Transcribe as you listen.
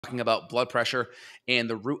talking about blood pressure and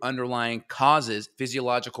the root underlying causes,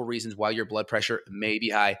 physiological reasons why your blood pressure may be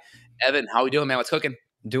high. Evan, how we doing, man? What's cooking?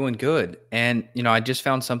 Doing good. And, I just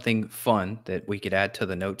found something fun that we could add to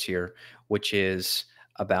the notes here, which is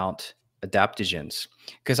about adaptogens.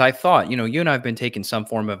 Because I thought, you and I have been taking some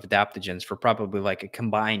form of adaptogens for probably like a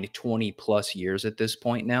combined 20 plus years at this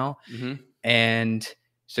point now. Mm-hmm. And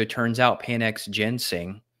so it turns out Panax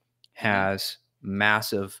ginseng Mm-hmm. has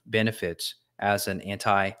massive benefits as an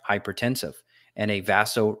antihypertensive and a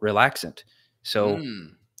vasorelaxant. So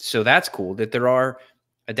Mm. so that's cool that there are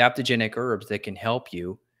adaptogenic herbs that can help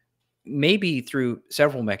you, maybe through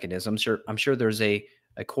several mechanisms. I'm sure there's a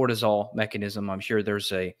cortisol mechanism. I'm sure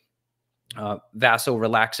there's a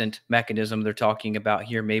vasorelaxant mechanism they're talking about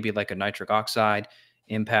here, maybe like a nitric oxide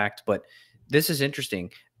impact. But this is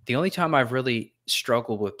interesting. The only time I've really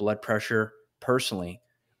struggled with blood pressure personally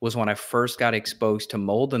was when I first got exposed to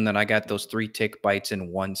mold, and then I got those 3 tick bites in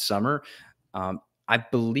one summer. I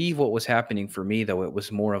believe what was happening for me, though, it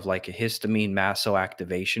was more of like a histamine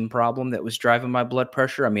mastoactivation problem that was driving my blood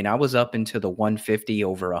pressure. I mean, I was up into the 150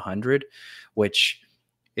 over 100, which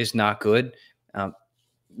is not good. Um,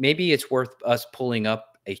 Maybe it's worth us pulling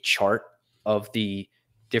up a chart of the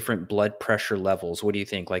different blood pressure levels. What do you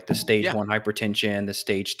think? Like the stage Yeah. 1 hypertension, the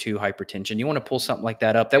stage 2 hypertension. You want to pull something like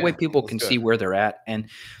that up. That way Yeah. people Let's can do see it. where they're at. And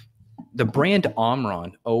the brand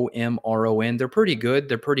Omron, Omron, they're pretty good.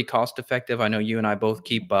 They're pretty cost effective. I know you and I both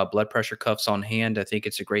keep blood pressure cuffs on hand. I think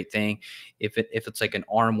it's a great thing. If it's like an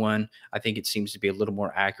arm one, I think it seems to be a little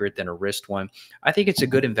more accurate than a wrist one. I think it's a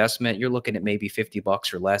good investment. You're looking at maybe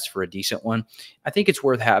 $50 or less for a decent one. I think it's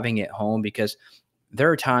worth having at home because there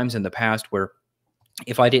are times in the past where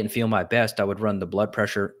if I didn't feel my best, I would run the blood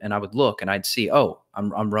pressure and I would look and I'd see, oh,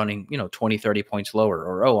 I'm running, 20, 30 points lower,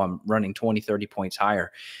 or, oh, I'm running 20, 30 points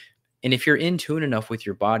higher. And if you're in tune enough with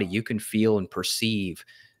your body, you can feel and perceive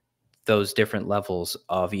those different levels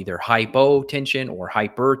of either hypotension or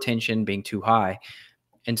hypertension being too high.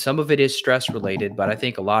 And some of it is stress related, but I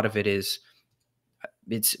think a lot of it is,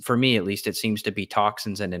 it's for me at least, it seems to be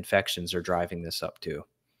toxins and infections are driving this up too.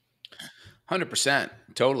 100%.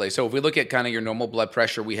 Totally. So if we look at kind of your normal blood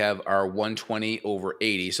pressure, we have our 120 over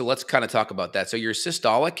 80. So let's kind of talk about that. So your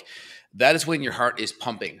systolic, that is when your heart is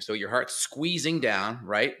pumping. So your heart's squeezing down,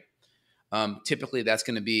 right? Typically, that's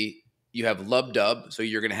going to be, you have lub dub. So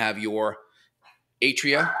you're going to have your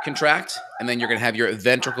atria contract, and then you're going to have your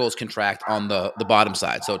ventricles contract on the bottom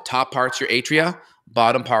side. So top part's your atria,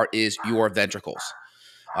 bottom part is your ventricles.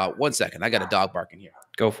 1 second. I got a dog barking here.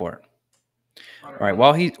 Go for it. All right.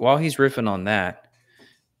 While he's riffing on that,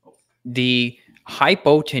 the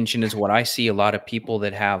hypotension is what I see a lot of people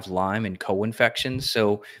that have Lyme and co-infections.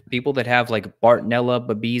 So people that have like Bartonella,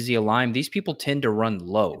 Babesia, Lyme, these people tend to run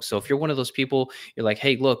low. So if you're one of those people, you're like,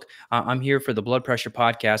 hey, look, I'm here for the blood pressure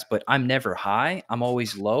podcast, but I'm never high. I'm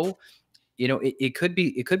always low. It could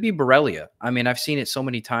be Borrelia. I mean, I've seen it so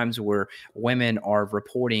many times where women are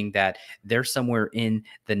reporting that they're somewhere in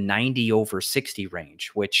the 90 over 60 range,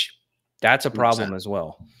 which that's a 100%. problem as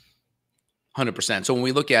well. 100%. So when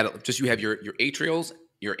we look at it, just you have your atrials,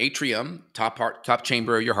 your atrium, top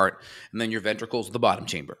chamber of your heart, and then your ventricles, the bottom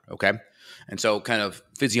chamber. Okay. And so kind of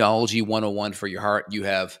physiology 101 for your heart, you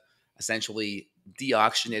have essentially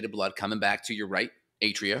deoxygenated blood coming back to your right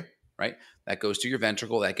atria, right? That goes to your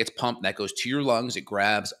ventricle, that gets pumped, that goes to your lungs, it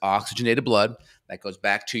grabs oxygenated blood, that goes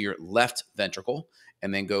back to your left ventricle,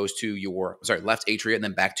 and then goes to your left atria, and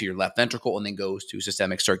then back to your left ventricle, and then goes to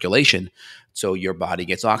systemic circulation. So your body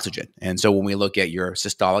gets oxygen. And so when we look at your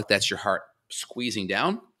systolic, that's your heart squeezing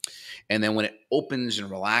down. And then when it opens and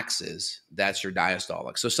relaxes, that's your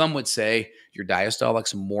diastolic. So some would say your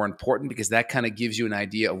diastolic's more important because that kind of gives you an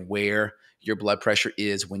idea of where your blood pressure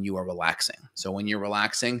is when you are relaxing. So when you're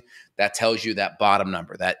relaxing, that tells you that bottom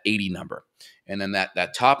number, that 80 number. And then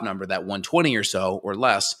that top number, that 120 or so or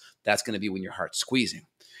less, that's going to be when your heart's squeezing.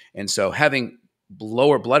 And so having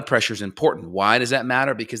lower blood pressure is important. Why does that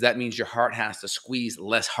matter? Because that means your heart has to squeeze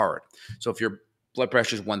less hard. So if your blood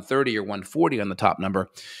pressure is 130 or 140 on the top number,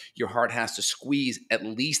 your heart has to squeeze at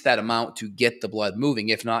least that amount to get the blood moving.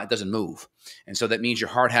 If not, it doesn't move. And so that means your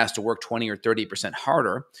heart has to work 20 or 30%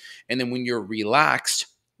 harder. And then when you're relaxed,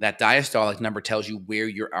 that diastolic number tells you where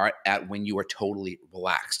you're at when you are totally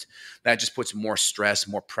relaxed. That just puts more stress,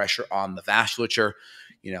 more pressure on the vasculature,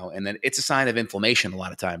 and then it's a sign of inflammation a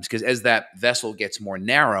lot of times because as that vessel gets more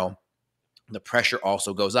narrow, the pressure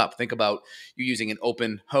also goes up. Think about you using an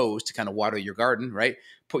open hose to kind of water your garden, right?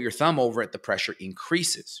 Put your thumb over it, the pressure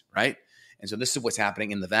increases, right? And so this is what's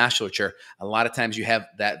happening in the vasculature. A lot of times you have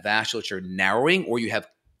that vasculature narrowing or you have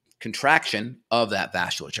contraction of that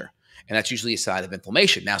vasculature. And that's usually a sign of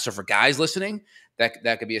inflammation. Now, so for guys listening,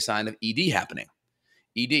 that could be a sign of ED happening.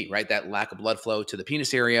 ED, right? That lack of blood flow to the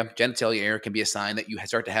penis area, genitalia area can be a sign that you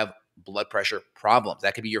start to have blood pressure problems.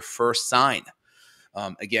 That could be your first sign.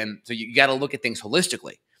 Again, so you got to look at things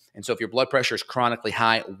holistically. And so if your blood pressure is chronically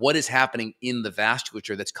high, what is happening in the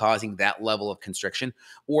vasculature that's causing that level of constriction?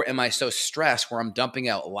 Or am I so stressed where I'm dumping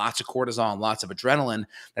out lots of cortisol and lots of adrenaline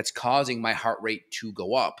that's causing my heart rate to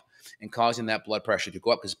go up and causing that blood pressure to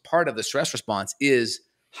go up? Because part of the stress response is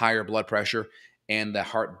higher blood pressure and the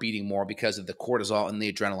heart beating more because of the cortisol and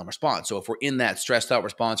the adrenaline response. So if we're in that stressed out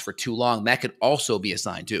response for too long, that could also be a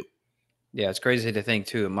sign too. Yeah, it's crazy to think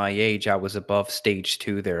too. At my age, I was above stage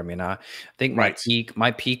 2 there. I mean, I think Right.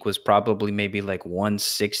 my peak was probably maybe like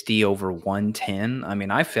 160 over 110. I mean,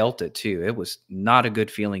 I felt it too. It was not a good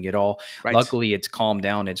feeling at all. Right. Luckily, it's calmed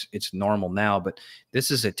down. It's normal now. But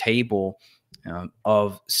this is a table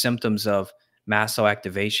of symptoms of mast cell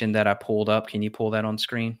activation that I pulled up. Can you pull that on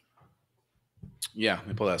screen? Yeah. Let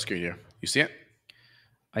me pull that screen here. You see it?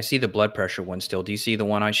 I see the blood pressure one still. Do you see the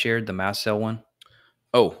one I shared, the mast cell one?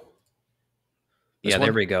 Oh, this Yeah, there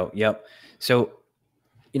one? we go. Yep. So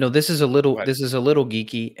this is Go ahead. a little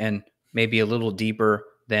geeky and maybe a little deeper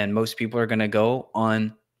than most people are going to go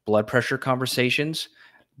on blood pressure conversations.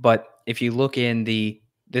 But if you look in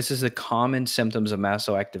this is the common symptoms of mast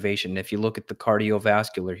cell activation. If you look at the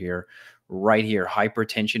cardiovascular here, right here,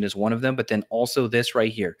 hypertension is one of them, but then also this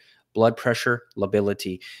right here, blood pressure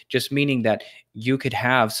lability, just meaning that you could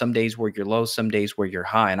have some days where you're low, some days where you're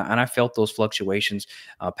high. And I felt those fluctuations.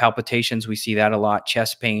 Palpitations, we see that a lot.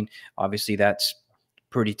 Chest pain, obviously that's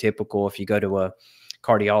pretty typical. If you go to a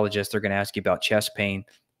cardiologist, they're going to ask you about chest pain,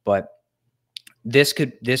 but this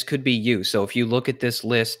could be you. So if you look at this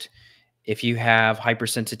list, if you have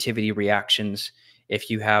hypersensitivity reactions, if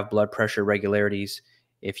you have blood pressure irregularities,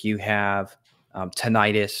 if you have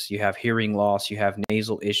tinnitus, you have hearing loss, you have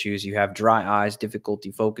nasal issues, you have dry eyes,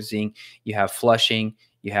 difficulty focusing, you have flushing,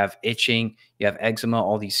 you have itching, you have eczema,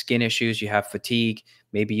 all these skin issues, you have fatigue,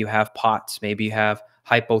 maybe you have POTS, maybe you have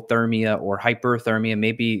hypothermia or hyperthermia,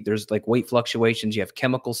 maybe there's like weight fluctuations, you have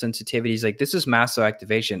chemical sensitivities. Like this is mast cell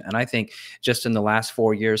activation. And I think just in the last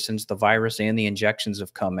 4 years since the virus and the injections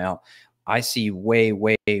have come out, I see way,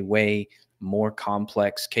 way, way more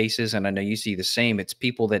complex cases. And I know you see the same. It's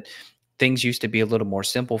people that things used to be a little more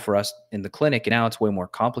simple for us in the clinic, and now it's way more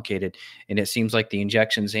complicated. And it seems like the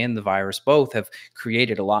injections and the virus both have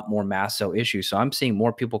created a lot more mast cell issues. So I'm seeing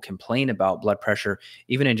more people complain about blood pressure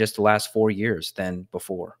even in just the last 4 years than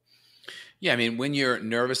before. Yeah, I mean, when your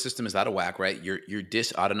nervous system is out of whack, right? Your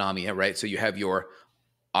dysautonomia, right? So you have your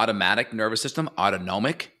automatic nervous system,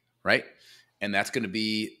 autonomic, right? And that's going to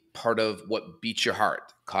be part of what beats your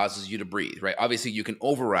heart, causes you to breathe, right? Obviously, you can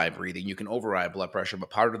override breathing, you can override blood pressure, but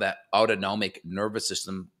part of that autonomic nervous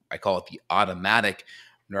system, I call it the automatic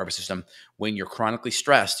nervous system. When you're chronically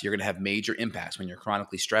stressed, you're going to have major impacts. When you're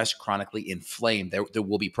chronically stressed, chronically inflamed, there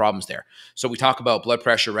will be problems there. So we talk about blood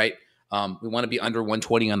pressure, right? We want to be under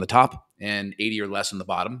 120 on the top and 80 or less on the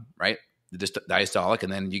bottom, right? The diastolic,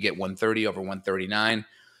 and then you get 130 over 139,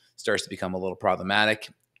 starts to become a little problematic.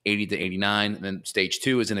 80 to 89, and then stage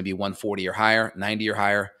 2 is going to be 140 or higher, 90 or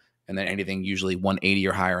higher, and then anything usually 180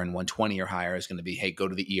 or higher and 120 or higher is going to be, hey, go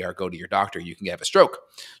to the ER, go to your doctor, you can have a stroke.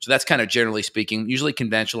 So that's kind of generally speaking. Usually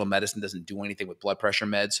conventional medicine doesn't do anything with blood pressure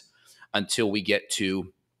meds until we get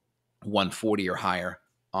to 140 or higher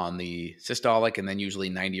on the systolic, and then usually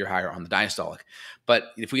 90 or higher on the diastolic.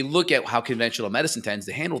 But if we look at how conventional medicine tends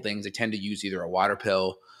to handle things, they tend to use either a water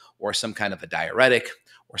pill or some kind of a diuretic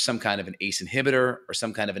or some kind of an ACE inhibitor or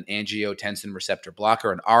some kind of an angiotensin receptor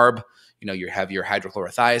blocker, an ARB. You have your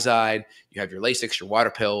hydrochlorothiazide, you have your Lasix, your water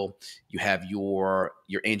pill, you have your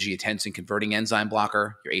angiotensin converting enzyme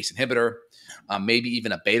blocker, your ACE inhibitor, maybe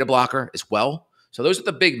even a beta blocker as well. So those are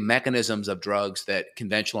the big mechanisms of drugs that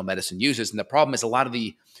conventional medicine uses. And the problem is a lot of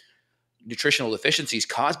the nutritional deficiencies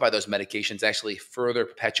caused by those medications actually further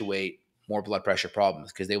perpetuate more blood pressure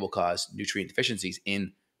problems because they will cause nutrient deficiencies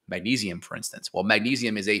in magnesium, for instance. Well,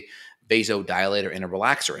 magnesium is a vasodilator and a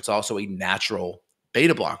relaxer. It's also a natural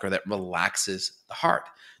beta blocker that relaxes the heart.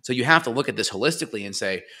 So you have to look at this holistically and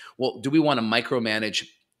say, well, do we want to micromanage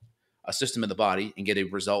a system in the body and get a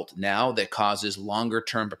result now that causes longer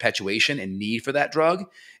term perpetuation and need for that drug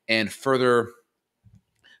and further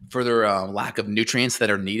lack of nutrients that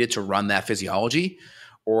are needed to run that physiology?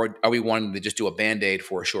 Or are we wanting to just do a Band-Aid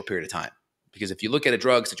for a short period of time? Because if you look at a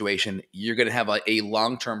drug situation, you're going to have a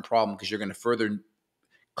long-term problem because you're going to further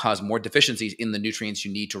cause more deficiencies in the nutrients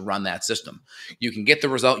you need to run that system. You can get the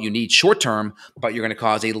result you need short-term, but you're going to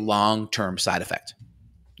cause a long-term side effect.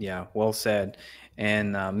 Yeah, well said.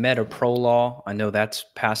 And metoprolol, I know that's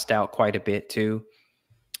passed out quite a bit too.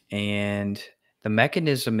 And The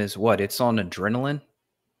mechanism is what? It's on adrenaline?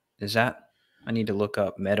 Is that? I need to look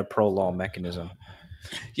up metoprolol mechanism.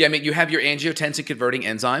 Yeah, I mean, you have your angiotensin converting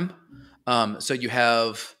enzyme. So you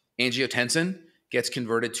have angiotensin gets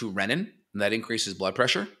converted to renin, and that increases blood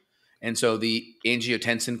pressure. And so the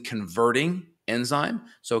angiotensin converting enzyme,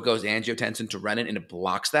 so it goes angiotensin to renin and it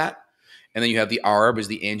blocks that. And then you have the ARB is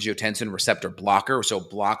the angiotensin receptor blocker, so it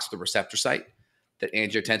blocks the receptor site that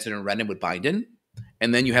angiotensin and renin would bind in.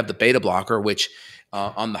 And then you have the beta blocker, which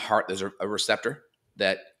on the heart there's a receptor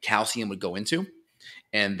that calcium would go into,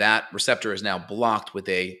 and that receptor is now blocked with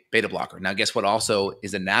a beta blocker. Now, guess what also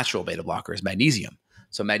is a natural beta blocker is magnesium.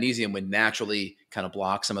 So magnesium would naturally kind of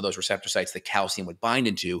block some of those receptor sites that calcium would bind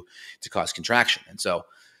into to cause contraction. And so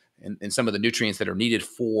and some of the nutrients that are needed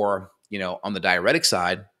for, on the diuretic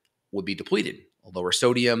side would be depleted. Lower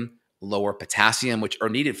sodium, lower potassium, which are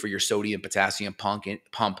needed for your sodium, potassium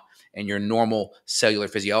pump, and your normal cellular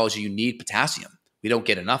physiology. You need potassium. We don't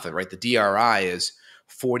get enough of it, right? The DRI is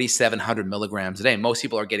 4,700 milligrams a day. Most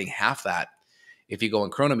people are getting half that. If you go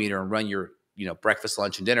in Chronometer and run your, breakfast,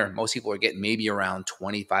 lunch, and dinner, most people are getting maybe around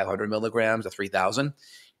 2,500 milligrams to 3,000.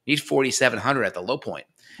 You need 4,700 at the low point.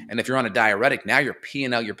 And if you're on a diuretic, now you're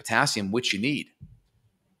peeing out your potassium, which you need.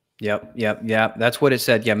 Yep. That's what it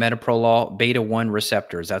said. Yeah, metoprolol beta 1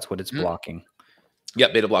 receptors. That's what it's blocking.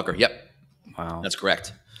 Yep, beta blocker. Yep. Wow. That's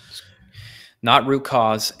correct. Not root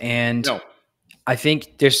cause. And no. I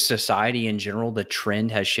think this society in general, the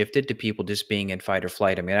trend has shifted to people just being in fight or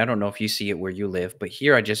flight. I mean, I don't know if you see it where you live, but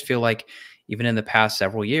here I just feel like even in the past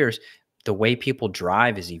several years, the way people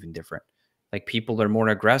drive is even different. Like people are more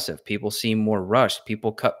aggressive. People seem more rushed.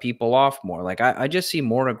 People cut people off more. Like I just see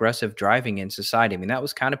more aggressive driving in society. I mean, that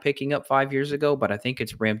was kind of picking up 5 years ago, but I think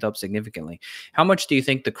it's ramped up significantly. How much do you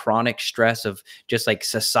think the chronic stress of just like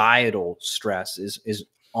societal stress is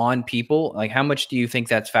on people? Like how much do you think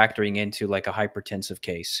that's factoring into like a hypertensive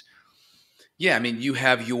case? Yeah, I mean, you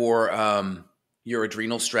have your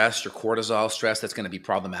adrenal stress, your cortisol stress that's going to be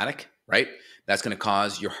problematic, right? That's going to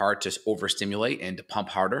cause your heart to overstimulate and to pump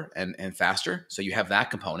harder and faster. So you have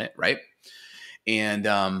that component, right? And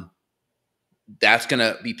that's going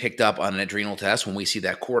to be picked up on an adrenal test. When we see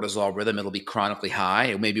that cortisol rhythm, it'll be chronically high.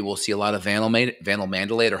 And maybe we'll see a lot of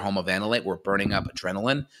vanilmandulate or homovanillate. We're burning up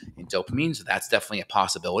adrenaline and dopamine. So that's definitely a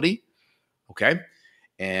possibility. Okay.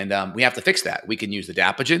 And we have to fix that. We can use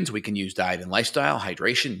adaptogens. We can use diet and lifestyle,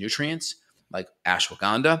 hydration, nutrients like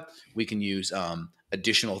ashwagandha. We can use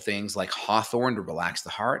additional things like hawthorn to relax the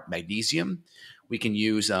heart, magnesium. We can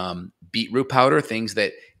use beetroot powder, things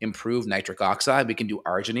that improve nitric oxide. We can do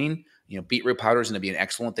arginine. Beetroot powder is going to be an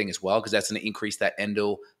excellent thing as well because that's going to increase that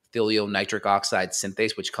endothelial nitric oxide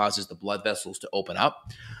synthase, which causes the blood vessels to open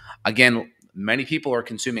up. Again, many people are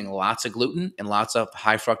consuming lots of gluten and lots of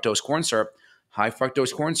high fructose corn syrup. High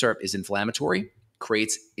fructose corn syrup is inflammatory,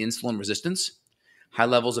 creates insulin resistance. High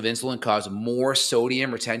levels of insulin cause more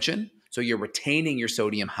sodium retention. So you're retaining your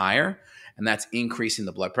sodium higher, and that's increasing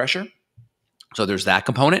the blood pressure. So there's that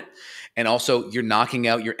component. And also you're knocking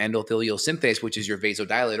out your endothelial synthase, which is your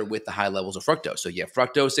vasodilator, with the high levels of fructose. So you have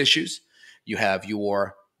fructose issues. You have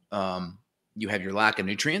your lack of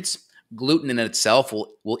nutrients. Gluten in itself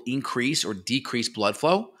will increase or decrease blood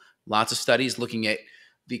flow. Lots of studies looking at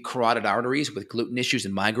the carotid arteries with gluten issues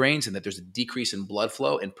and migraines, and that there's a decrease in blood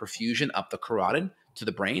flow and perfusion up the carotid to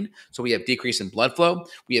the brain. So we have decrease in blood flow.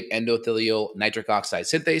 We have endothelial nitric oxide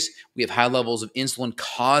synthase. We have high levels of insulin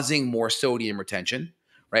causing more sodium retention,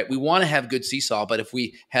 right? We want to have good seesaw, but if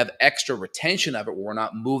we have extra retention of it, where we're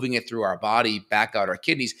not moving it through our body, back out our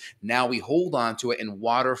kidneys, now we hold on to it and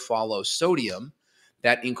water follows sodium.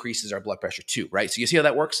 That increases our blood pressure too, right? So you see how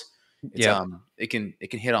that works? It's Yeah. it can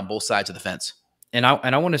hit on both sides of the fence. And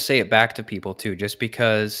I want to say it back to people too, just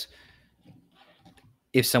because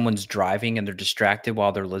if someone's driving and they're distracted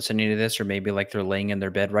while they're listening to this, or maybe like they're laying in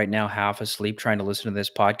their bed right now, half asleep, trying to listen to this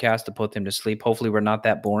podcast to put them to sleep. Hopefully we're not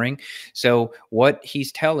that boring. So what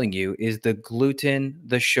he's telling you is the gluten,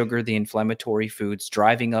 the sugar, the inflammatory foods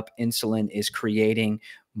driving up insulin is creating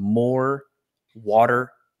more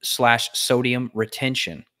water/sodium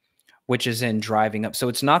retention, which is in driving up. So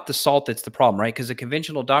it's not the salt that's the problem, right? Because the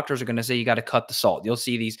conventional doctors are going to say you got to cut the salt. You'll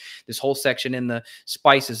see this whole section in the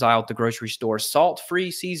spices aisle at the grocery store,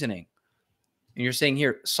 salt-free seasoning. And you're saying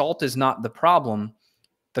here, salt is not the problem.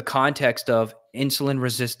 The context of insulin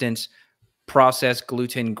resistance, processed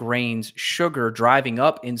gluten, grains, sugar driving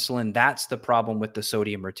up insulin, that's the problem with the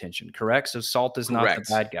sodium retention, correct? So salt is not the Correct.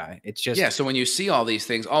 bad guy. It's just... Yeah. So when you see all these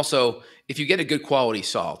things, also, if you get a good quality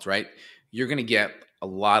salt, right, you're going to get a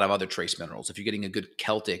lot of other trace minerals. If you're getting a good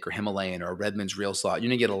Celtic or Himalayan or a Redmond's real salt, you're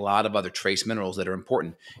going to get a lot of other trace minerals that are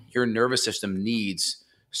important. Your nervous system needs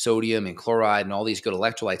sodium and chloride and all these good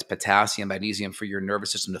electrolytes, potassium, magnesium for your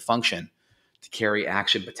nervous system to function, to carry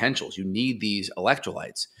action potentials. You need these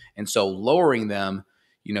electrolytes. And so lowering them,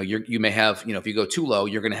 you may have, if you go too low,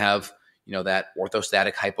 you're going to have, that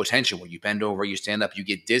orthostatic hypotension where you bend over, you stand up, you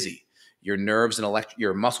get dizzy. Your nerves and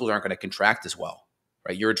your muscles aren't going to contract as well,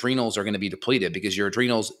 right? Your adrenals are going to be depleted because your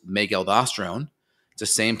adrenals make aldosterone. It's the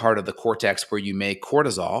same part of the cortex where you make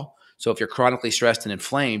cortisol. So if you're chronically stressed and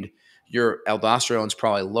inflamed, your aldosterone is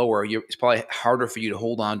probably lower. It's probably harder for you to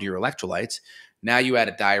hold on to your electrolytes. Now you add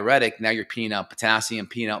a diuretic. Now you're peeing out potassium,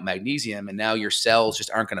 peeing out magnesium, and now your cells just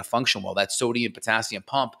aren't going to function well. That sodium potassium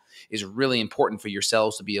pump is really important for your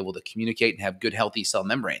cells to be able to communicate and have good, healthy cell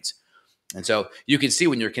membranes. And so you can see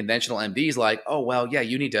when your conventional MD is like, oh, well, yeah,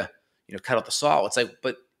 you need to, cut out the salt. It's like,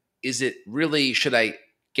 but is it really, should I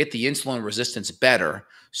get the insulin resistance better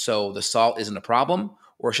so the salt isn't a problem?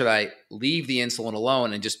 Or should I leave the insulin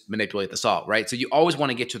alone and just manipulate the salt, right? So you always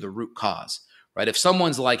want to get to the root cause, right? If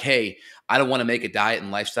someone's like, hey, I don't want to make a diet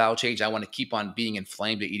and lifestyle change, I want to keep on being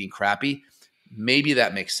inflamed or eating crappy, maybe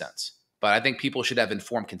that makes sense. But I think people should have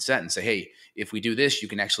informed consent and say, hey, if we do this, you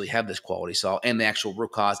can actually have this quality salt. And the actual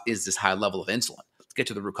root cause is this high level of insulin. Let's get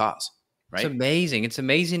to the root cause, It's right? amazing. It's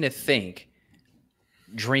amazing to think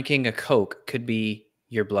drinking a Coke could be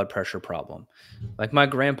your blood pressure problem. Like my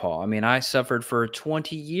grandpa, I mean, I suffered for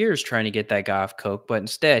 20 years trying to get that guy off Coke, but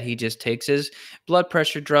instead he just takes his blood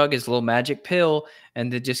pressure drug, his little magic pill,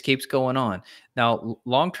 and it just keeps going on. Now,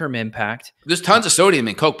 long-term impact. There's tons of sodium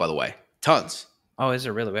in Coke, by the way. Tons. Oh, is it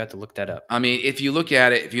really? We have to look that up. I mean, if you look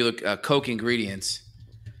at it, if you look Coke ingredients,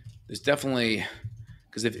 there's definitely,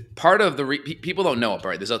 because if part of the people don't know it,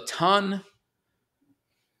 right? There's a ton,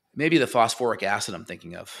 maybe the phosphoric acid I'm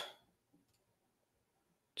thinking of.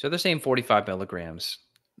 So they're saying 45 milligrams.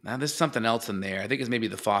 Now there's something else in there. I think it's maybe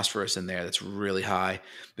the phosphorus in there that's really high.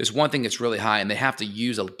 There's one thing that's really high, and they have to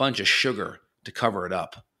use a bunch of sugar to cover it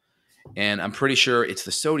up. And I'm pretty sure it's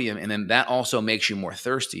the sodium, and then that also makes you more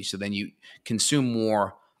thirsty. So then you consume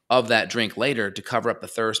more of that drink later to cover up the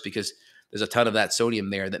thirst because there's a ton of that sodium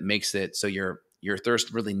there that makes it so your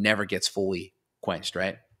thirst really never gets fully quenched,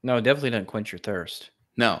 right? No, it definitely doesn't quench your thirst.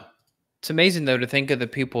 No. It's amazing, though, to think of the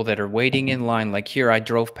people that are waiting in line. Like here, I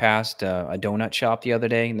drove past a donut shop the other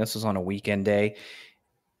day, and this was on a weekend day.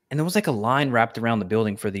 And there was like a line wrapped around the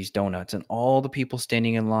building for these donuts, and all the people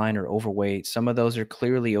standing in line are overweight. Some of those are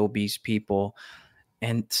clearly obese people,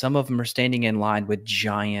 and some of them are standing in line with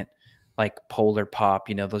giant, like Polar Pop,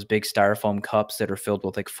 those big styrofoam cups that are filled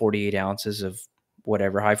with like 48 ounces of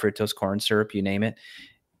whatever, high fructose corn syrup, you name it.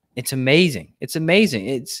 It's amazing. It's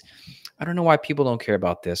amazing. I don't know why people don't care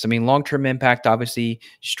about this. I mean, long-term impact, obviously,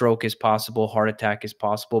 stroke is possible, heart attack is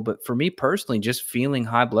possible. But for me personally, just feeling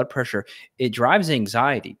high blood pressure, it drives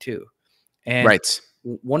anxiety too. And Right.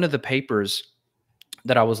 one of the papers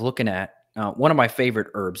that I was looking at, one of my favorite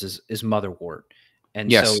herbs is motherwort.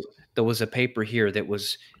 And Yes. so there was a paper here that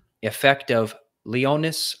was effect of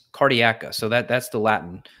Leonis cardiaca. So that's the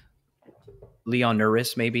Latin,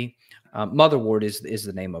 Leonuris maybe. Motherwort is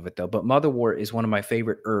the name of it though. But motherwort is one of my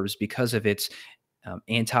favorite herbs because of its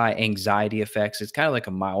anti-anxiety effects. It's kind of like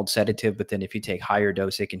a mild sedative, but then if you take higher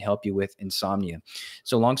dose, it can help you with insomnia.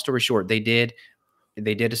 So long story short, they did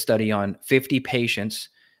a study on 50 patients.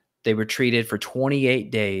 They were treated for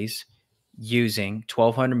 28 days using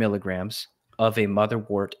 1,200 milligrams of a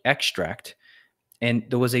motherwort extract. And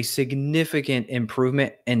there was a significant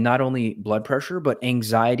improvement in not only blood pressure, but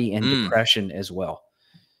anxiety and depression as well.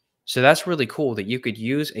 So that's really cool that you could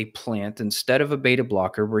use a plant instead of a beta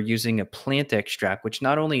blocker. We're using a plant extract, which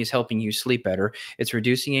not only is helping you sleep better, it's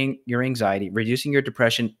reducing your anxiety, reducing your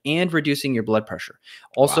depression, and reducing your blood pressure.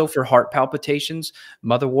 Also, Wow. for heart palpitations,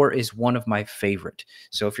 motherwort is one of my favorite.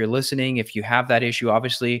 So if you're listening, if you have that issue,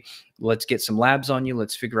 obviously, let's get some labs on you.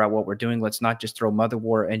 Let's figure out what we're doing. Let's not just throw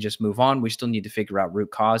motherwort and just move on. We still need to figure out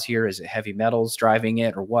root cause here. Is it heavy metals driving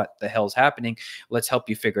it or what the hell's happening? Let's help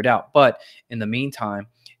you figure it out. But in the meantime,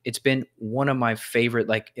 it's been one of my favorite,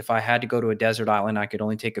 like if I had to go to a desert island, I could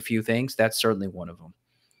only take a few things. That's certainly one of them.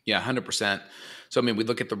 Yeah, 100%. So, I mean, we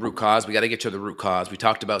look at the root cause. We got to get to the root cause. We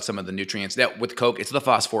talked about some of the nutrients. That with Coke, it's the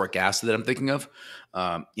phosphoric acid that I'm thinking of.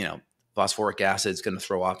 Phosphoric acid is going to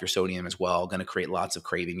throw off your sodium as well, going to create lots of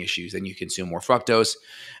craving issues. Then you consume more fructose,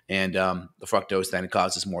 and the fructose then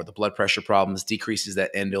causes more of the blood pressure problems, decreases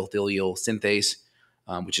that endothelial synthase,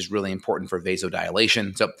 which is really important for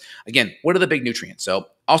vasodilation. So again, what are the big nutrients? So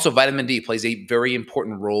also vitamin D plays a very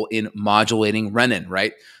important role in modulating renin,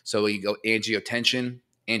 right? So you go angiotensin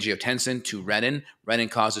to renin.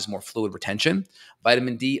 Renin causes more fluid retention.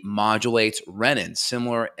 Vitamin D modulates renin,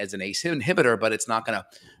 similar as an ACE inhibitor, but it's not going to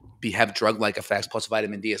have drug-like effects. Plus,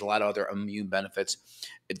 vitamin D has a lot of other immune benefits.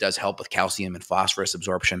 It does help with calcium and phosphorus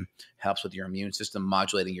absorption, helps with your immune system,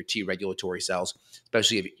 modulating your T regulatory cells,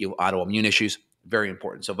 especially if you have autoimmune issues. Very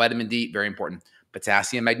important. So vitamin D, very important.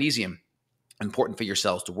 Potassium, magnesium, important for your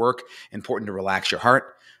cells to work, important to relax your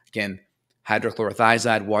heart. Again,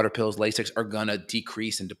 hydrochlorothiazide, water pills, Lasix are going to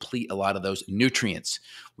decrease and deplete a lot of those nutrients.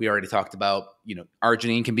 We already talked about,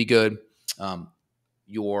 arginine can be good.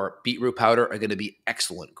 Your beetroot powder are going to be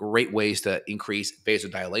excellent. Great ways to increase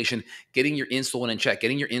vasodilation. Getting your insulin in check.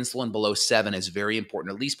 Getting your insulin below 7 is very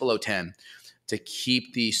important, at least below 10, to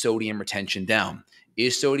keep the sodium retention down.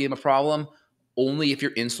 Is sodium a problem? Only if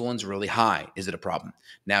your insulin's really high is it a problem.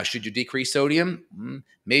 Now, should you decrease sodium?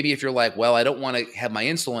 Maybe if you're like, well, I don't want to have my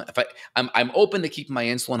insulin. If I'm open to keeping my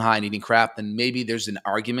insulin high and eating crap, then maybe there's an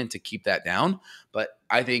argument to keep that down. But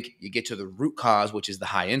I think you get to the root cause, which is the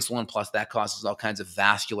high insulin, plus that causes all kinds of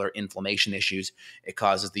vascular inflammation issues. It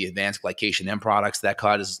causes the advanced glycation end products. That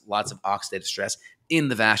causes lots of oxidative stress in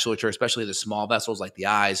the vasculature, especially the small vessels like the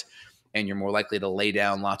eyes, and you're more likely to lay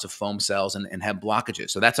down lots of foam cells and have blockages.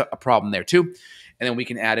 So that's a problem there too. And then we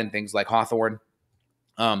can add in things like hawthorn,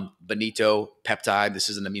 bonito peptide. This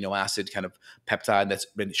is an amino acid kind of peptide that's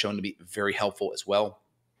been shown to be very helpful as well.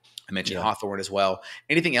 I mentioned hawthorn as well.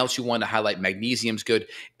 Anything else you want to highlight? Magnesium's good.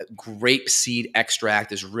 Grape seed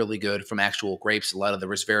extract is really good from actual grapes. A lot of the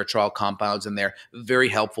resveratrol compounds in there, very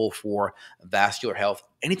helpful for vascular health.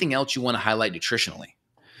 Anything else you want to highlight nutritionally?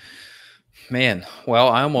 Man, well,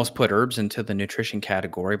 I almost put herbs into the nutrition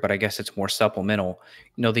category, but I guess it's more supplemental.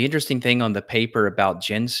 The interesting thing on the paper about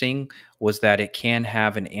ginseng was that it can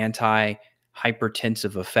have an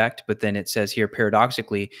anti-hypertensive effect, but then it says here,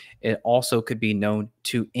 paradoxically, it also could be known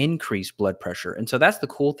to increase blood pressure. And so that's the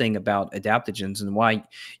cool thing about adaptogens, and why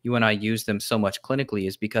you and I use them so much clinically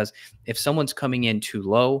is because if someone's coming in too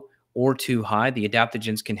low or too high, the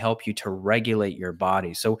adaptogens can help you to regulate your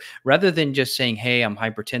body. So rather than just saying, hey, I'm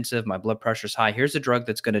hypertensive, my blood pressure's high, here's a drug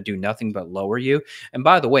that's going to do nothing but lower you. And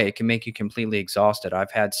by the way, it can make you completely exhausted.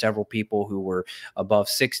 I've had several people who were above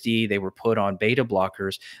 60, they were put on beta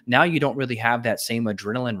blockers. Now you don't really have that same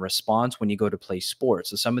adrenaline response when you go to play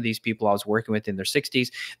sports. So some of these people I was working with in their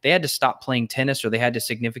 60s, they had to stop playing tennis, or they had to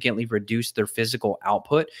significantly reduce their physical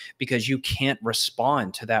output because you can't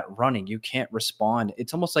respond to that running. You can't respond.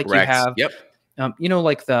 It's almost like you Correct. have, Yep.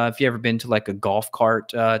 like if you ever been to like a golf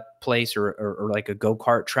cart place, or like a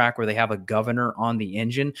go-kart track where they have a governor on the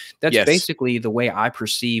engine, that's Yes. basically the way I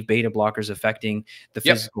perceive beta blockers affecting the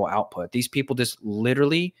Yep. physical output. These people just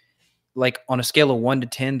literally, like on a scale of 1 to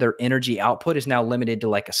 10, their energy output is now limited to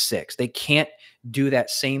like a 6. They can't do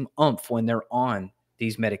that same oomph when they're on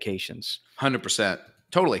these medications. 100%.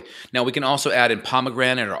 Totally. Now, we can also add in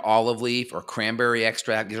pomegranate or olive leaf or cranberry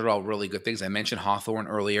extract. These are all really good things. I mentioned hawthorn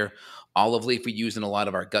earlier. Olive leaf we use in a lot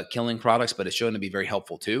of our gut killing products, but it's shown to be very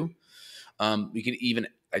helpful too. We can even,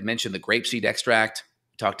 I mentioned the grapeseed extract.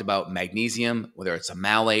 We talked about magnesium, whether it's a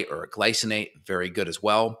malate or a glycinate, very good as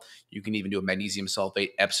well. You can even do a magnesium sulfate,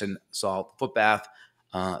 Epsom salt foot bath,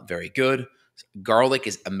 very good. Garlic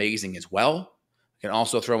is amazing as well. You can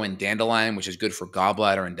also throw in dandelion, which is good for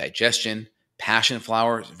gallbladder and digestion. Passion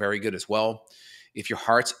flower is very good as well. If your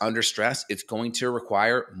heart's under stress, it's going to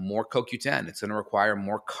require more CoQ10. It's going to require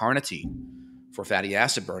more carnitine for fatty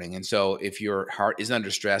acid burning. And so if your heart is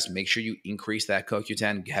under stress, make sure you increase that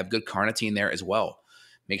CoQ10, have good carnitine there as well.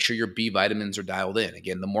 Make sure your B vitamins are dialed in.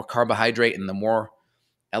 Again, the more carbohydrate and the more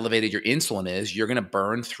elevated your insulin is, you're going to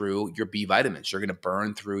burn through your B vitamins. You're going to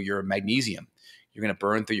burn through your magnesium. You're going to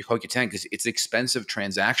burn through your CoQ10 because it's an expensive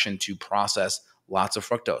transaction to process lots of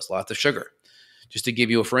fructose, lots of sugar. Just to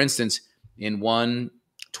give you for instance, in one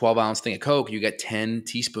 12-ounce thing of Coke, you get 10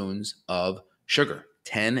 teaspoons of sugar,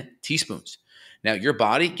 10 teaspoons. Now, your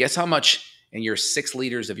body, guess how much in your 6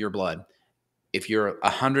 liters of your blood, if you're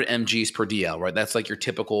 100 mgs per DL, right? That's like your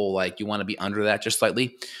typical, like you want to be under that just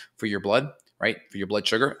slightly for your blood, right? For your blood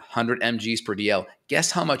sugar, 100 mgs per DL.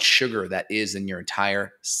 Guess how much sugar that is in your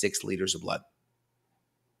entire 6 liters of blood?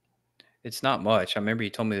 It's not much. I remember you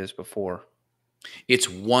told me this before. It's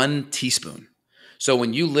 1 teaspoon. So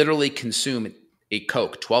when you literally consume a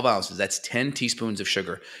Coke, 12 ounces, that's 10 teaspoons of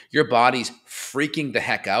sugar. Your body's freaking the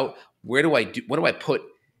heck out. What do I put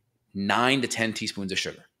 9 to 10 teaspoons of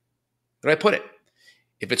sugar? Where do I put it?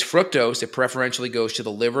 If it's fructose, it preferentially goes to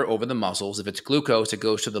the liver over the muscles. If it's glucose, it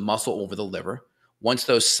goes to the muscle over the liver. Once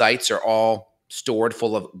those sites are all stored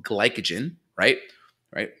full of glycogen, right?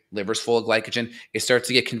 Liver's full of glycogen. It starts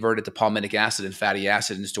to get converted to palmitic acid and fatty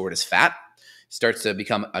acid and stored as fat. Starts to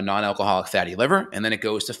become a non-alcoholic fatty liver, and then it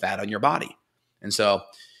goes to fat on your body. And so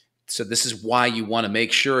So this is why you want to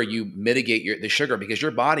make sure you mitigate the sugar, because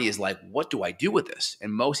your body is like, what do I do with this?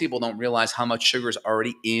 And most people don't realize how much sugar is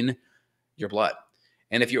already in your blood.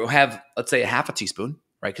 And if you have, let's say, a half a teaspoon,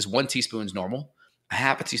 right? Because 1 teaspoon is normal. A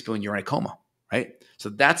half a teaspoon, you're in a coma, right? So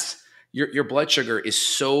that's your blood sugar is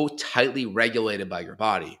so tightly regulated by your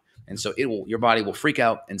body. And so your body will freak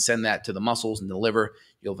out and send that to the muscles and the liver.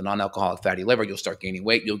 You'll have a non-alcoholic fatty liver. You'll start gaining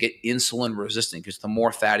weight. You'll get insulin resistant, because the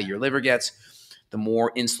more fatty your liver gets, the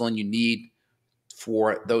more insulin you need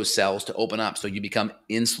for those cells to open up. So you become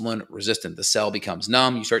insulin resistant. The cell becomes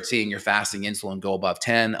numb. You start seeing your fasting insulin go above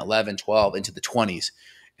 10, 11, 12, into the 20s.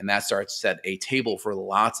 And that starts to set a table for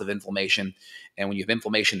lots of inflammation. And when you have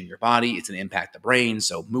inflammation in your body, it's going to impact the brain.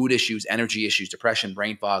 So mood issues, energy issues, depression,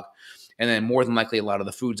 brain fog. And then more than likely, a lot of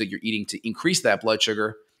the foods that you're eating to increase that blood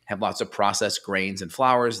sugar have lots of processed grains and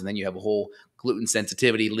flours. And then you have a whole gluten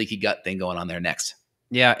sensitivity, leaky gut thing going on there next.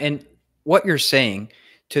 Yeah. And what you're saying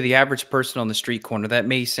to the average person on the street corner, that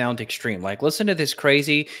may sound extreme. Like, listen to this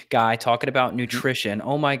crazy guy talking about nutrition.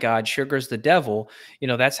 Oh my God, sugar's the devil.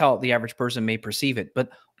 That's how the average person may perceive it. But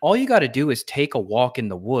all you got to do is take a walk in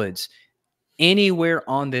the woods anywhere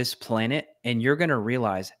on this planet, and you're going to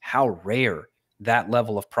realize how rare that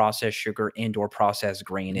level of processed sugar and or processed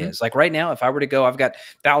grain is. Like right now, if I were to go, I've got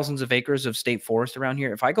thousands of acres of state forest around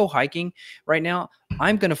here. If I go hiking right now,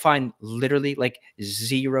 I'm going to find literally like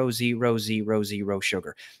 0.000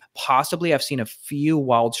 sugar. Possibly I've seen a few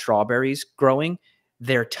wild strawberries growing.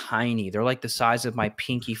 They're tiny. They're like the size of my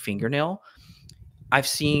pinky fingernail. I've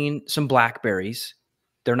seen some blackberries.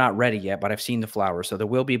 They're not ready yet, but I've seen the flowers. So there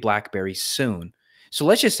will be blackberries soon. So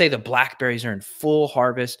let's just say the blackberries are in full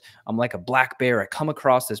harvest. I'm like a black bear. I come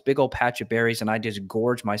across this big old patch of berries and I just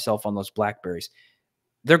gorge myself on those blackberries.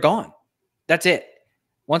 They're gone. That's it.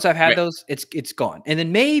 Once I've had those, it's gone. And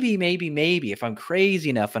then maybe if I'm crazy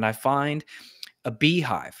enough and I find a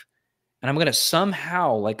beehive, and I'm going to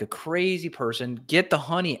somehow, like a crazy person, get the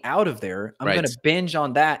honey out of there. I'm going to binge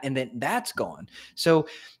on that, and then that's gone. So,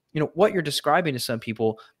 what you're describing to some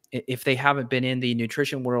people, if they haven't been in the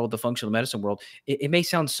nutrition world, the functional medicine world, it may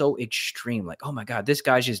sound so extreme. Like, oh my God, this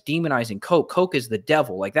guy's just demonizing Coke. Coke is the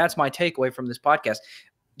devil. Like, that's my takeaway from this podcast.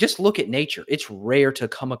 Just look at nature. It's rare to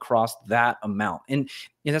come across that amount. And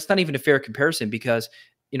that's not even a fair comparison, because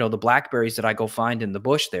the blackberries that I go find in the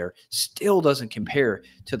bush there still doesn't compare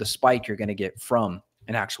to the spike you're going to get from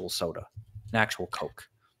an actual soda, an actual Coke.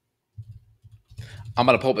 I'm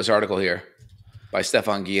going to pull up this article here by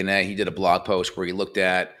Stefan Guillenet. He did a blog post where he looked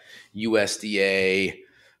at USDA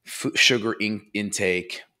sugar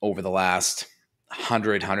intake over the last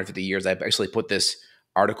 150 years. I've actually put this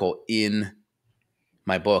article in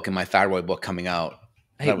my book, in my thyroid book coming out.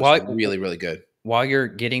 That was really, really good. While you're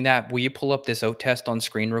getting that, will you pull up this oat test on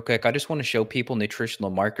screen real quick? I just want to show people nutritional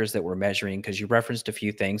markers that we're measuring, because you referenced a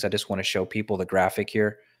few things. I just want to show people the graphic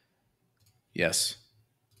here. Yes.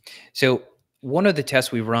 So one of the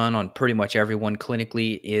tests we run on pretty much everyone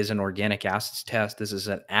clinically is an organic acids test. This is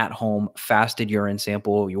an at-home fasted urine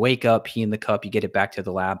sample. You wake up, pee in the cup, you get it back to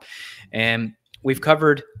the lab. And we've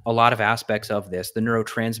covered a lot of aspects of this. The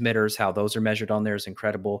neurotransmitters, how those are measured on there, is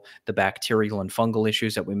incredible. The bacterial and fungal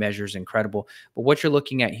issues that we measure is incredible. But what you're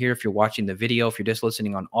looking at here, if you're watching the video, if you're just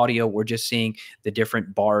listening on audio, we're just seeing the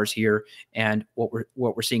different bars here. And what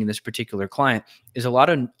we're seeing in this particular client is a lot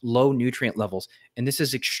of low nutrient levels. And this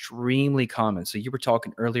is extremely common. So you were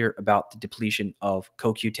talking earlier about the depletion of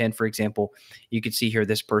CoQ10, for example. You can see here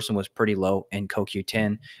this person was pretty low in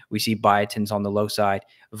CoQ10. We see biotins on the low side,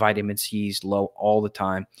 vitamin C's low all the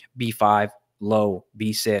time, B5 low,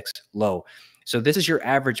 B6 low. So this is your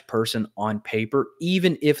average person on paper,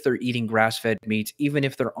 even if they're eating grass-fed meats, even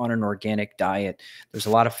if they're on an organic diet. There's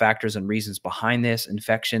a lot of factors and reasons behind this,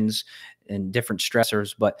 infections and different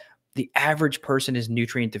stressors, but the average person is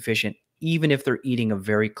nutrient deficient, even if they're eating a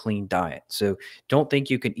very clean diet. So don't think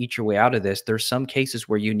you can eat your way out of this. There's some cases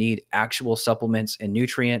where you need actual supplements and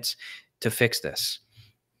nutrients to fix this.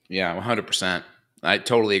 Yeah, 100%. I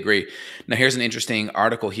totally agree. Now, here's an interesting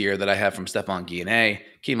article here that I have from Stefan Guillenet.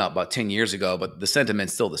 Came out about 10 years ago, but the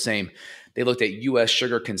sentiment's still the same. They looked at U.S.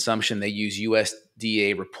 sugar consumption. They use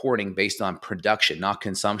USDA reporting based on production, not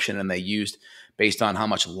consumption, and they used based on how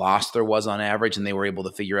much loss there was on average, and they were able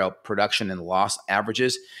to figure out production and loss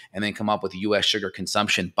averages and then come up with U.S. sugar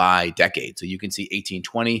consumption by decade. So you can see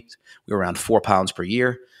 1820, we were around 4 pounds per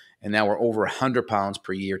year, and now we're over 100 pounds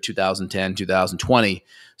per year, 2010, 2020.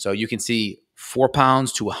 So you can see 4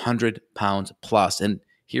 pounds to 100 pounds plus. And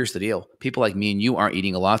here's the deal. People like me and you aren't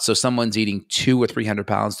eating a lot. So someone's eating 200 or 300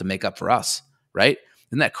 pounds to make up for us, right?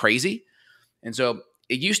 Isn't that crazy? And so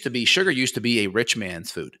sugar used to be a rich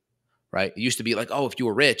man's food, right? It used to be like, oh, if you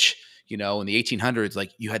were rich, in the 1800s,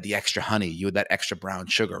 like you had the extra honey, you had that extra brown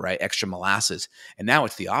sugar, right? Extra molasses. And now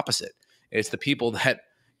it's the opposite. It's the people that,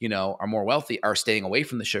 are more wealthy are staying away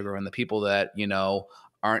from the sugar, and the people that,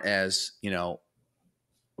 aren't as,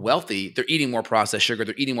 wealthy, they're eating more processed sugar,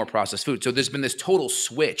 they're eating more processed food. So there's been this total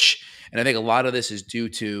switch. And I think a lot of this is due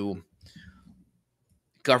to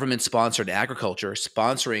government sponsored agriculture,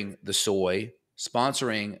 sponsoring the soy,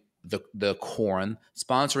 sponsoring the corn,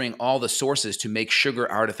 sponsoring all the sources to make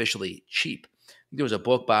sugar artificially cheap. There was a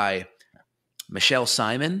book by Michelle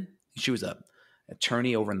Simon. She was a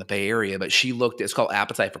attorney over in the Bay Area, but it's called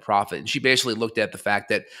Appetite for Profit. And she basically looked at the fact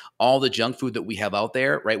that all the junk food that we have out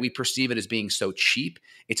there, right, we perceive it as being so cheap.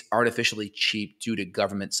 It's artificially cheap due to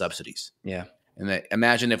government subsidies. Yeah. And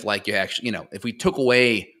imagine if, like, you actually, if we took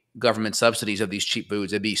away government subsidies of these cheap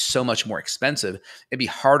foods, it'd be so much more expensive. It'd be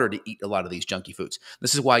harder to eat a lot of these junky foods.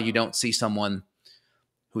 This is why you don't see someone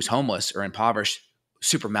who's homeless or impoverished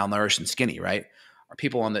super malnourished and skinny, right? Or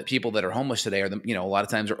people that are homeless today a lot of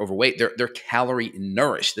times are overweight. They're calorie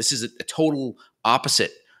nourished. This is a total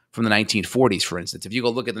opposite from the 1940s, for instance. If you go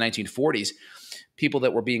look at the 1940s, people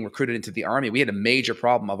that were being recruited into the army, we had a major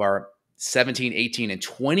problem of our 17, 18, and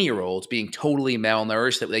 20-year-olds being totally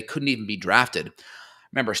malnourished, that they couldn't even be drafted. I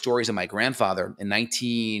remember stories of my grandfather in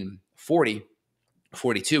 1940,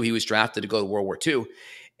 42. He was drafted to go to World War II,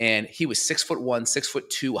 and he was 6'1",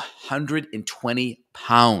 6'2", 120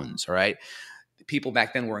 pounds. All right. People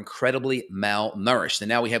back then were incredibly malnourished. And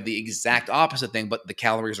now we have the exact opposite thing, but the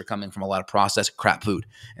calories are coming from a lot of processed crap food.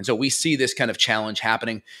 And so we see this kind of challenge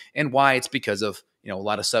happening, and why it's because of, a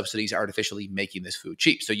lot of subsidies artificially making this food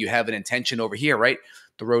cheap. So you have an intention over here, right?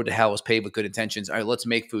 The road to hell is paved with good intentions. All right, let's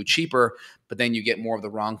make food cheaper, but then you get more of the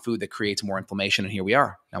wrong food that creates more inflammation. And here we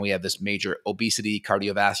are. Now we have this major obesity,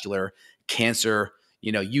 cardiovascular, cancer,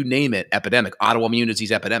 you name it, epidemic, autoimmune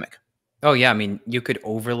disease epidemic. Oh, yeah. I mean, you could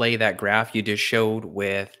overlay that graph you just showed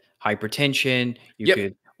with hypertension. You Yep.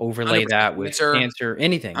 could overlay 100%. that with Cancer, cancer,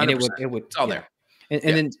 anything. And 100%. it would, It's all yeah. there. And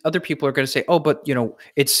Yeah. then other people are going to say, oh, but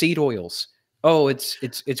it's seed oils. Oh, it's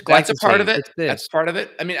That's a part of glyphosate. it. It's That's this. part of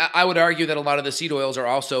it. I mean, I would argue that a lot of the seed oils are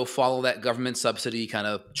also follow that government subsidy kind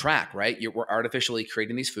of track, right? We're artificially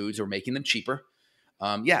creating these foods. We're making them cheaper.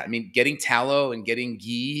 Yeah, I mean, getting tallow and getting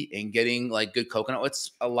ghee and getting like good coconut,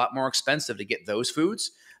 it's a lot more expensive to get those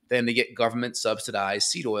foods than to get government subsidized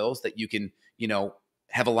seed oils that you can,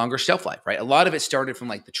 have a longer shelf life, right? A lot of it started from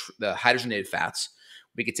like the hydrogenated fats.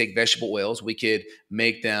 We could take vegetable oils, we could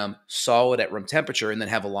make them solid at room temperature and then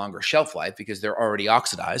have a longer shelf life because they're already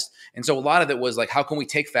oxidized. And so a lot of it was like, how can we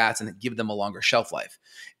take fats and give them a longer shelf life?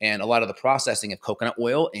 And a lot of the processing of coconut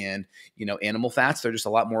oil and, animal fats, they're just a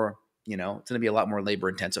lot more, it's going to be a lot more labor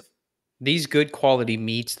intensive. These good quality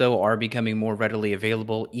meats, though, are becoming more readily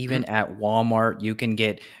available. Mhm. Even at Walmart, you can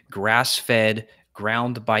get grass-fed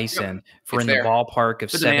ground Yep. bison for It's in the there. ballpark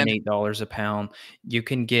of The seven, demand. $8 a pound. You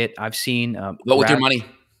can get. Vote with your money.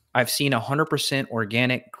 I've seen 100%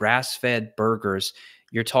 organic grass-fed burgers.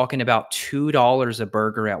 You're talking about $2 a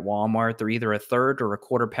burger at Walmart. They're either a third or a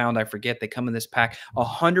quarter pound. I forget. They come in this pack.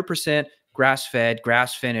 100% grass-fed,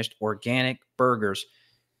 grass-finished, organic burgers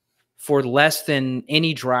for less than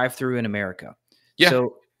any drive-through in America. Yeah.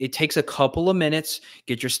 So it takes a couple of minutes.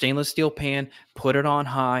 Get your stainless steel pan, put it on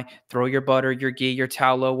high, throw your butter, your ghee, your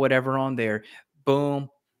tallow, whatever on there. Boom,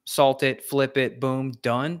 salt it, flip it, boom,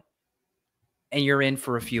 done. And you're in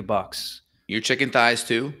for a few bucks. Your chicken thighs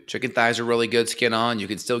too. Chicken thighs are really good skin on. You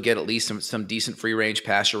can still get at least some decent free range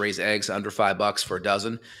pasture raised eggs under $5 for a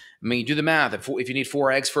dozen. I mean, you do the math. If you need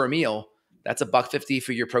 4 eggs for a meal, that's $1.50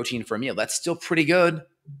 for your protein for a meal. That's still pretty good.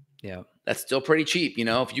 Yeah. That's still pretty cheap.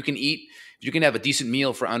 If you can have a decent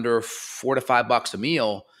meal for under $4 to $5 a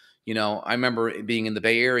meal. I remember being in the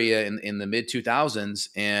Bay Area in the mid 2000s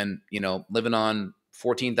and, living on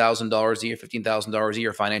 $14,000 a year, $15,000 a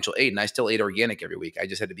year financial aid. And I still ate organic every week. I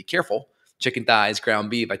just had to be careful. Chicken thighs,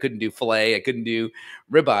 ground beef. I couldn't do filet. I couldn't do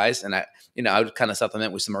ribeyes. And I would kind of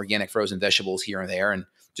supplement with some organic frozen vegetables here and there and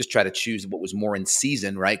just try to choose what was more in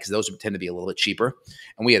season, right? Because those tend to be a little bit cheaper.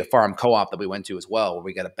 And we had a farm co-op that we went to as well, where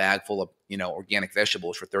we got a bag full of, organic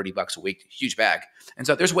vegetables for $30 a week, huge bag. And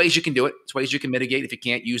so there's ways you can do it. There's ways you can mitigate. If you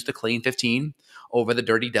can't use the clean 15 over the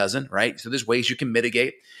dirty dozen, right? So there's ways you can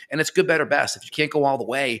mitigate, and it's good, better, best. If you can't go all the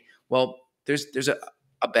way, well, there's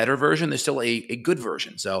a better version. There's still a good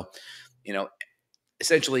version. So,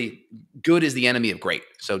 essentially good is the enemy of great.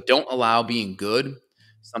 So don't allow being good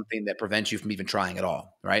something that prevents you from even trying at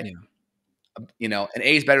all, right? Yeah. An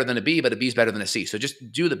A is better than a B, but a B is better than a C. So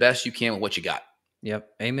just do the best you can with what you got. Yep.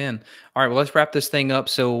 Amen. All right. Well, let's wrap this thing up.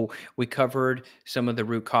 So we covered some of the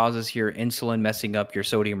root causes here: insulin messing up your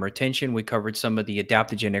sodium retention. We covered some of the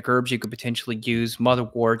adaptogenic herbs you could potentially use,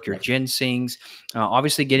 motherwort, your ginsengs.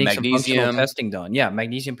 Obviously, getting some functional Magnesium, testing done. Yeah,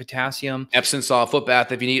 magnesium, potassium. Epsom salt, foot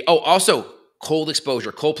bath if you need. Oh, also cold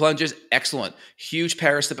exposure, cold plunges, excellent. Huge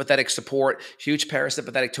parasympathetic support, huge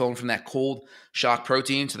parasympathetic tone from that cold shock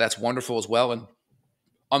protein. So that's wonderful as well. And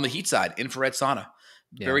on the heat side, infrared sauna,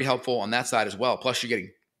 Yeah. very helpful on that side as well. Plus, you're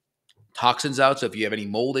getting toxins out. So if you have any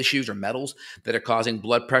mold issues or metals that are causing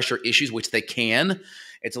blood pressure issues, which they can,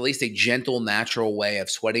 it's at least a gentle, natural way of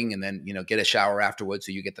sweating and then, get a shower afterwards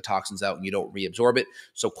so you get the toxins out and you don't reabsorb it.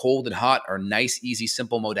 So cold and hot are nice, easy,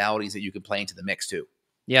 simple modalities that you can play into the mix too.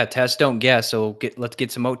 Yeah, test, don't guess. So let's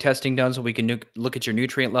get some testing done so we can look at your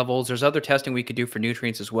nutrient levels. There's other testing we could do for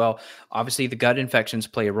nutrients as well. Obviously, the gut infections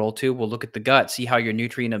play a role too. We'll look at the gut, see how your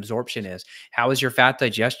nutrient absorption is. How is your fat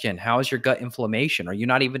digestion? How is your gut inflammation? Are you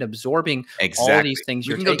not even absorbing all of these Exactly. things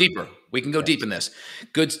We you're can go taking? deeper. We can go deep Yes. in this.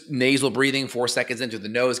 Good nasal breathing, 4 seconds into the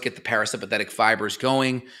nose, get the parasympathetic fibers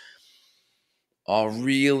going. All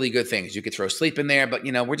really good things. You could throw sleep in there, but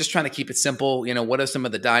we're just trying to keep it simple. What are some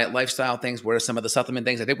of the diet lifestyle things? What are some of the supplement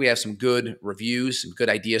things? I think we have some good reviews, some good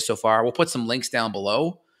ideas so far. We'll put some links down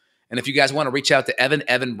below. And if you guys want to reach out to Evan,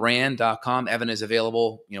 evanbrand.com. Evan is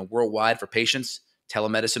available, worldwide for patients,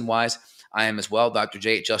 telemedicine wise. I am as well, Dr.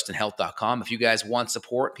 J at justinhealth.com. If you guys want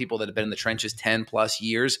support, people that have been in the trenches 10 plus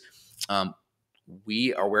years,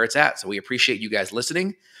 we are where it's at. So we appreciate you guys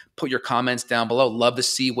listening. Put your comments down below. Love to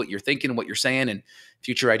see what you're thinking, what you're saying, and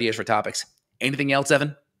future ideas for topics. Anything else,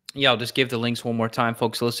 Evan? Yeah, I'll just give the links one more time,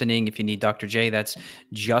 folks listening. If you need Dr. J, that's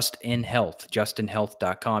Just in Health,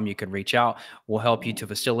 justinhealth.com. You can reach out. We'll help you to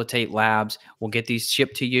facilitate labs. We'll get these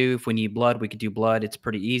shipped to you. If we need blood, we could do blood. It's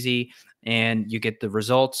pretty easy. And you get the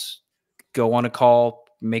results. Go on a call,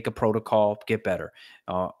 make a protocol, get better.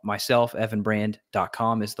 Myself,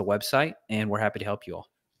 evanbrand.com is the website, and we're happy to help you all.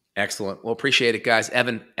 Excellent. Well, appreciate it, guys.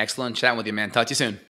 Evan, excellent chatting with you, man. Talk to you soon.